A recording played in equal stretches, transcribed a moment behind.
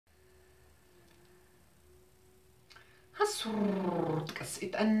Hasurt kas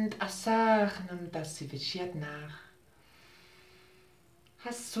it and asach nam tasiviciat nach.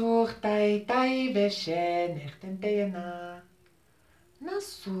 Hasurt tai veshe nechten teyana.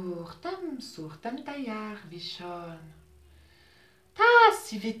 Surtam tayach vishon.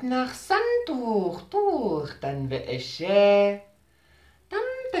 Tasivit nach santur dan ve eshe. Tam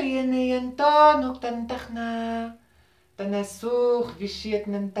tayene yantonuk dan tachna. Dan asur vishiet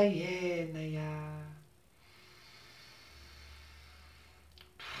nam tayena ya.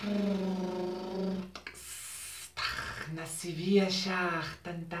 Nasivia shach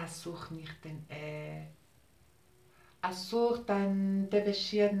dan tasuch nichten Asur dan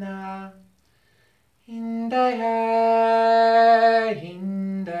deveshiedna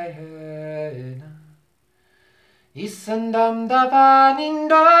hindayena isandam davan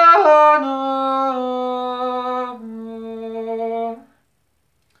indono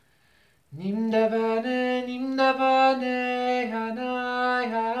nimdavane hana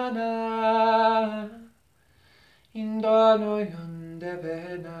indono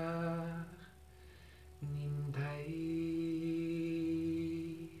yondevena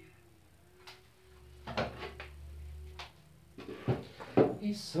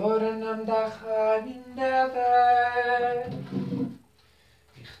Isorenam dachan in der Welt,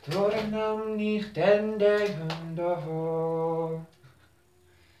 ich torenam nicht ende Hunde,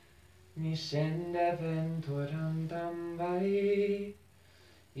 nicht ende venturam dam vai,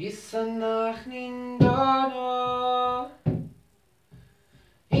 isanach nindono,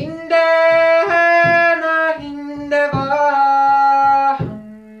 in der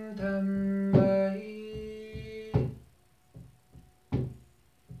Wahndam vai.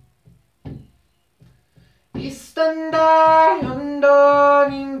 Istanda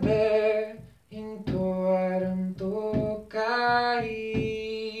yondon imbe intoarum tokai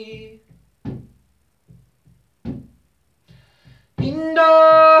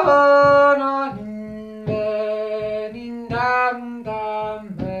indono imbe nindam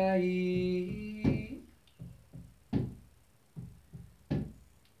damai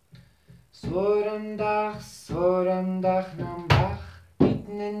soram dach nam bach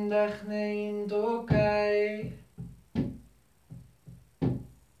mitten in dachne in tokai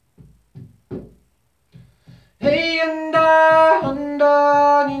Hey anda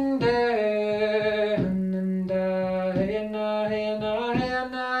ninde anda hey na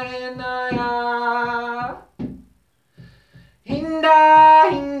ya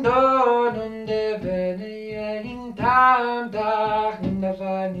hindo nunde vene hindam dach ninda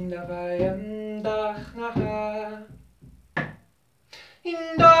va yandach naha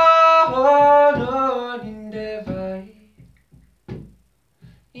hindo ninde vai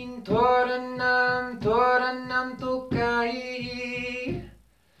in torenam tukai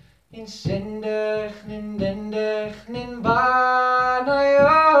in sendech nin vanayoham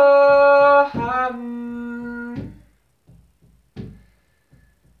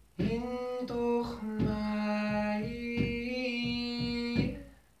in tuchmai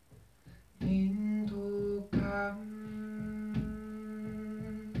in tukam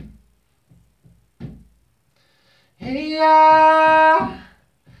hey ya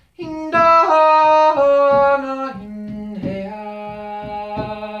Indono hindaya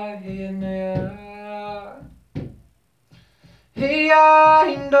Heya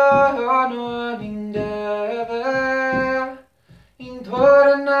indono hindave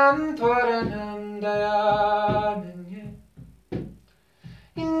Intoranam dayanenye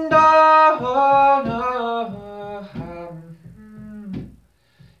Indono ham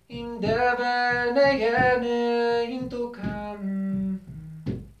Indeveneyene intukam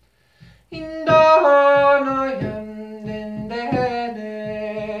Indono yandendene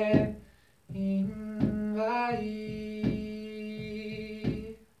imvai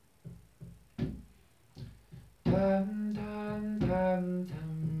tam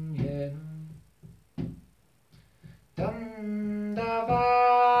yenu tam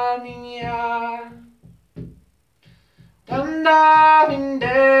davaninya tam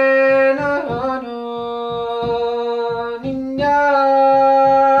davindena ninya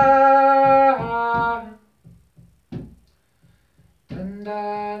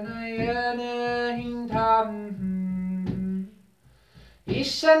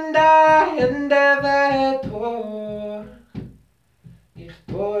Ishanda hendevetor Ich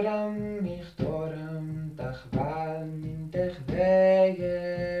toram tachval min techveye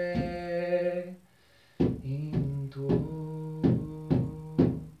Intu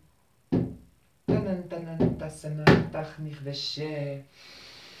Tanan tasana tach nicht veshe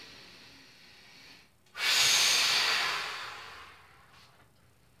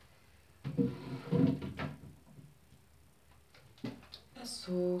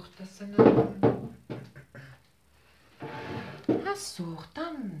Hasortasanam.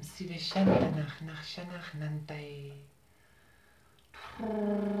 Hasortam Sivishantanach Nachshanach Nantai.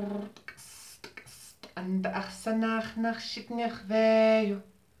 And Achsanach Nachshiknech Veyo.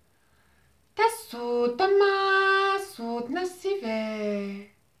 Tasutama Sut Nasive.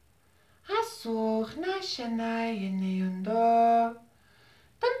 Hasuch Nashanai Neundo.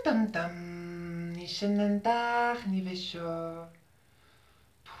 Tam tam tam Nishanantach Nivesho.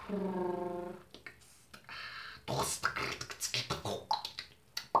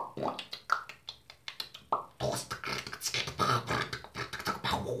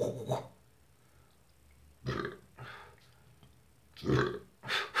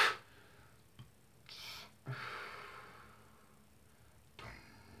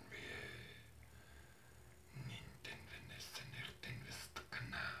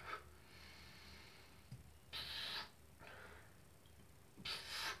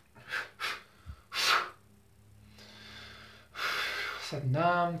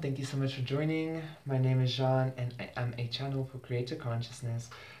 Satnam, thank you so much for joining. My name is Jean and I am a channel for greater consciousness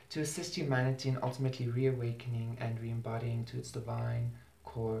to assist humanity in ultimately reawakening and re-embodying to its divine,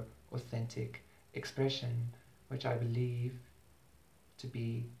 core, authentic expression, which I believe to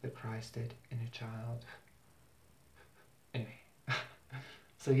be the Christed inner child. Anyway,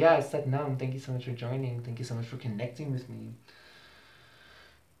 so yeah, Satnam, thank you so much for joining. Thank you so much for connecting with me.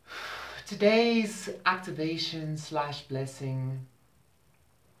 Today's activation / blessing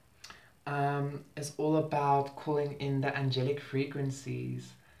is all about calling in the angelic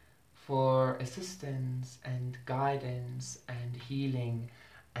frequencies for assistance and guidance and healing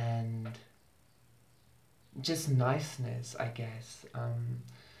and just niceness, I guess.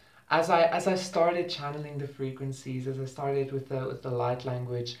 As I started channeling the frequencies, as I started with the light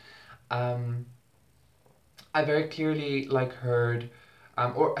language, I very clearly heard,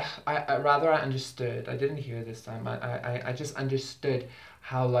 or I rather I understood. I didn't hear this time. I just understood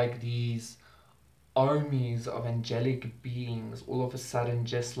how these armies of angelic beings all of a sudden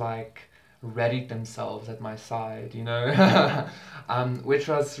just readied themselves at my side, you know, which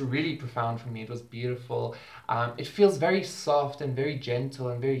was really profound for me. It was beautiful. It feels very soft and very gentle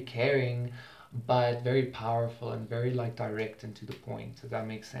and very caring, but very powerful and very direct and to the point, if that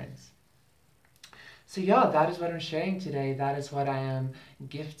makes sense. So yeah, that is what I'm sharing today. That is what I am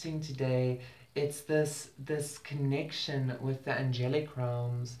gifting today. It's this connection with the angelic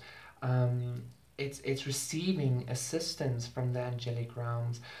realms. It's receiving assistance from the angelic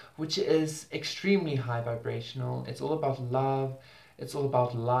realms, which is extremely high vibrational. It's all about love. It's all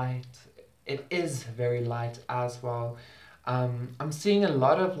about light. It is very light as well. I'm seeing a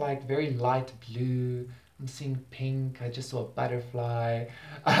lot of very light blue. I'm seeing pink. I just saw a butterfly.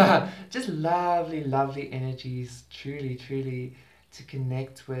 Just lovely, lovely energies. Truly, truly to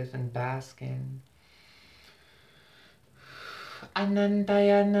connect with and bask in.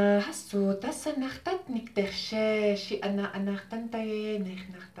 Anandayana hasu tasanachtat niktershe shi ana anachtantaye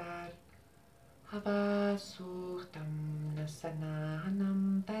nechnachtar hava surtam nasana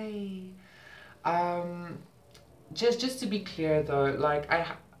hanam tai. Just to be clear though,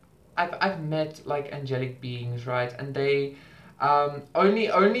 I've met angelic beings, right? And they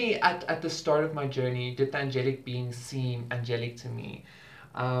only at the start of my journey did the angelic beings seem angelic to me.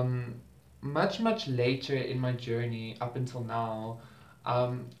 Much later in my journey up until now,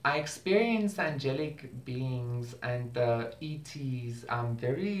 I experienced angelic beings and the ETs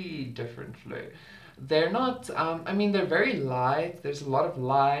very differently. They're not, I mean, they're very light. There's a lot of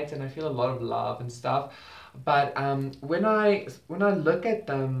light and I feel a lot of love and stuff. But when I look at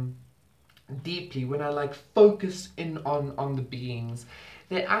them deeply, when I focus in on the beings,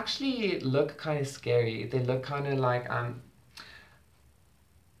 they actually look kind of scary. They look kind of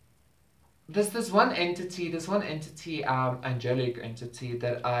this one entity, angelic entity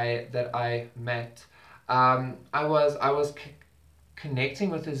that I met. I was connecting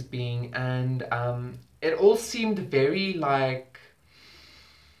with this being, and it all seemed very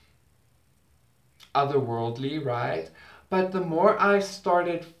otherworldly, right? But the more I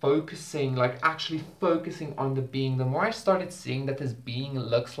started focusing, actually focusing on the being, the more I started seeing that this being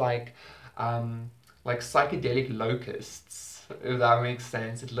looks like psychedelic locusts, if that makes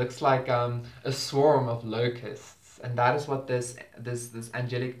sense. It looks like a swarm of locusts, and that is what this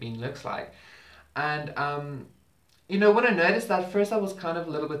angelic being looks like. And you know, when I noticed that, first I was kind of a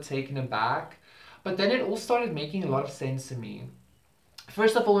little bit taken aback, but then it all started making a lot of sense to me.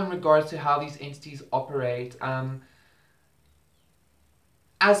 First of all, in regards to how these entities operate,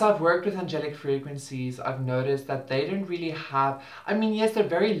 as I've worked with angelic frequencies, I've noticed that they don't really have, I mean, yes, they're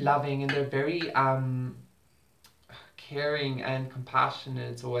very loving and they're very caring and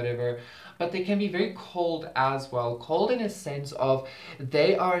compassionate or whatever, but they can be very cold as well. Cold in a sense of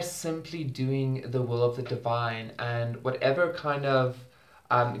they are simply doing the will of the divine, and whatever kind of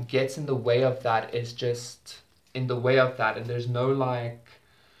gets in the way of that is just in the way of that, and there's no like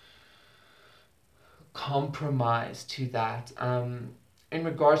compromise to that. In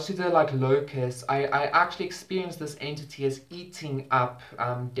regards to the like locust, I actually experienced this entity as eating up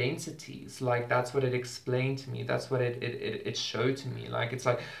densities. Like that's what it explained to me. That's what it showed to me. Like it's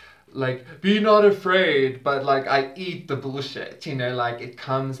like be not afraid, but like I eat the bullshit, you know, like it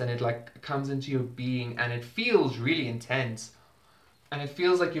comes and it like comes into your being and it feels really intense. And it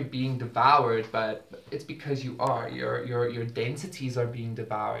feels like you're being devoured, but it's because you are. Your densities are being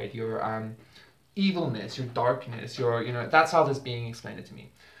devoured. Your evilness, your darkness, your, you know, that's how this being explained it to me.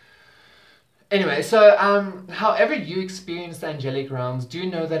 Anyway, so however you experience the angelic realms, do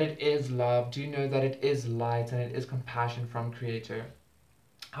know that it is love, do know that it is light, and it is compassion from Creator.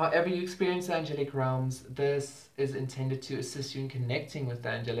 However you experience the angelic realms, this is intended to assist you in connecting with the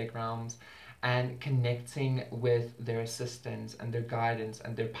angelic realms and connecting with their assistance and their guidance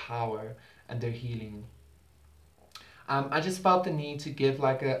and their power and their healing. I just felt the need to give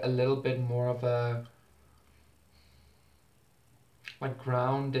like a little bit more of a like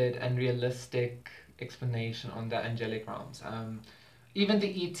grounded and realistic explanation on the angelic realms. Even the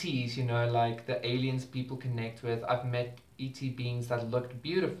ETs, you know, like the aliens people connect with. I've met ET beings that looked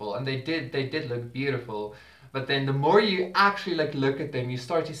beautiful, and they did look beautiful. But then the more you actually like look at them, you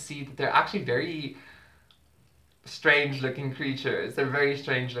start to see that they're actually very strange looking creatures. They're very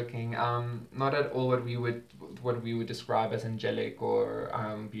strange looking. Not at all what we would describe as angelic or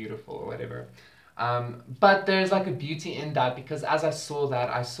beautiful or whatever. But there's like a beauty in that, because as I saw that,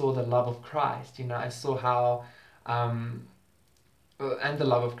 I saw the love of Christ. You know, I saw how and the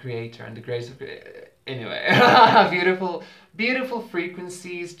love of Creator and the grace of anyway. Beautiful, beautiful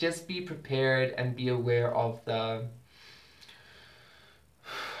frequencies. Just be prepared and be aware of the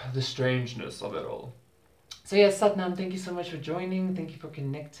strangeness of it all. So yes, Satnam, thank you so much for joining. Thank you for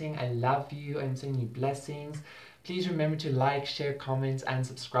connecting. I love you. I'm sending you blessings. Please remember to like, share, comment, and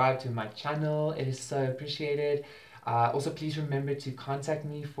subscribe to my channel. It is so appreciated. Also, please remember to contact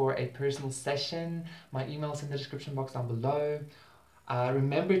me for a personal session. My email is in the description box down below.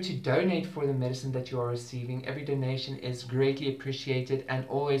 Remember to donate for the medicine that you are receiving. Every donation is greatly appreciated and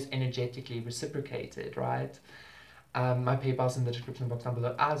always energetically reciprocated, right? My PayPal's in the description box down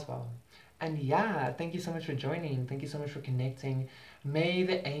below as well. And yeah, thank you so much for joining. Thank you so much for connecting. May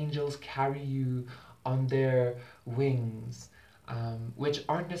the angels carry you on their wings, which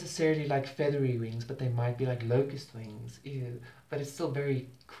aren't necessarily like feathery wings, but they might be like locust wings. Ew, but it's still very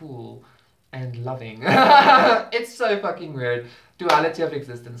cool and loving. It's so fucking weird. Duality of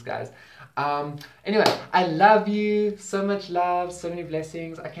existence, guys. Anyway, I love you. So much love, so many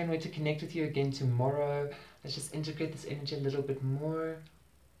blessings. I can't wait to connect with you again tomorrow. Let's just integrate this energy a little bit more.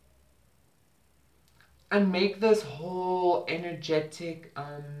 And make this whole energetic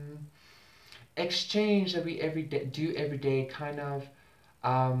exchange that we do every day kind of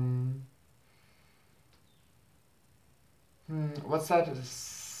what's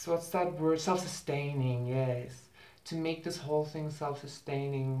that word? Self-sustaining, yes. To make this whole thing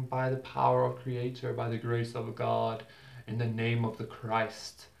self-sustaining by the power of Creator, by the grace of God, in the name of the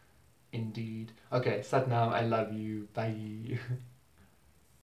Christ, indeed. Okay, Satnam, I love you. Bye.